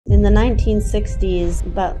In the 1960s,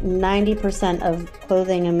 about 90% of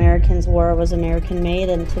clothing Americans wore was American made,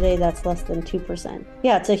 and today that's less than 2%.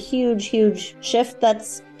 Yeah, it's a huge, huge shift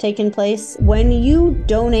that's taken place. When you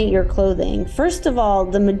donate your clothing, first of all,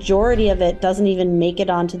 the majority of it doesn't even make it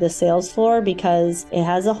onto the sales floor because it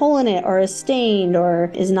has a hole in it or is stained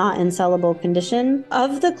or is not in sellable condition.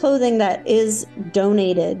 Of the clothing that is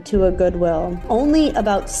donated to a Goodwill, only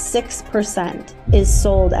about 6% is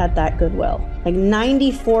sold at that Goodwill. Like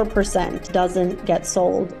 94% doesn't get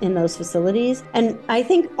sold in those facilities. And I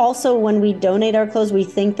think also when we donate our clothes, we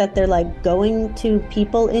think that they're like going to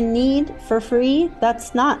people in need for free.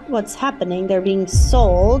 That's not what's happening. They're being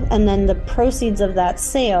sold, and then the proceeds of that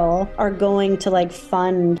sale are going to like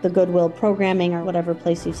fund the Goodwill programming or whatever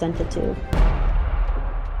place you sent it to.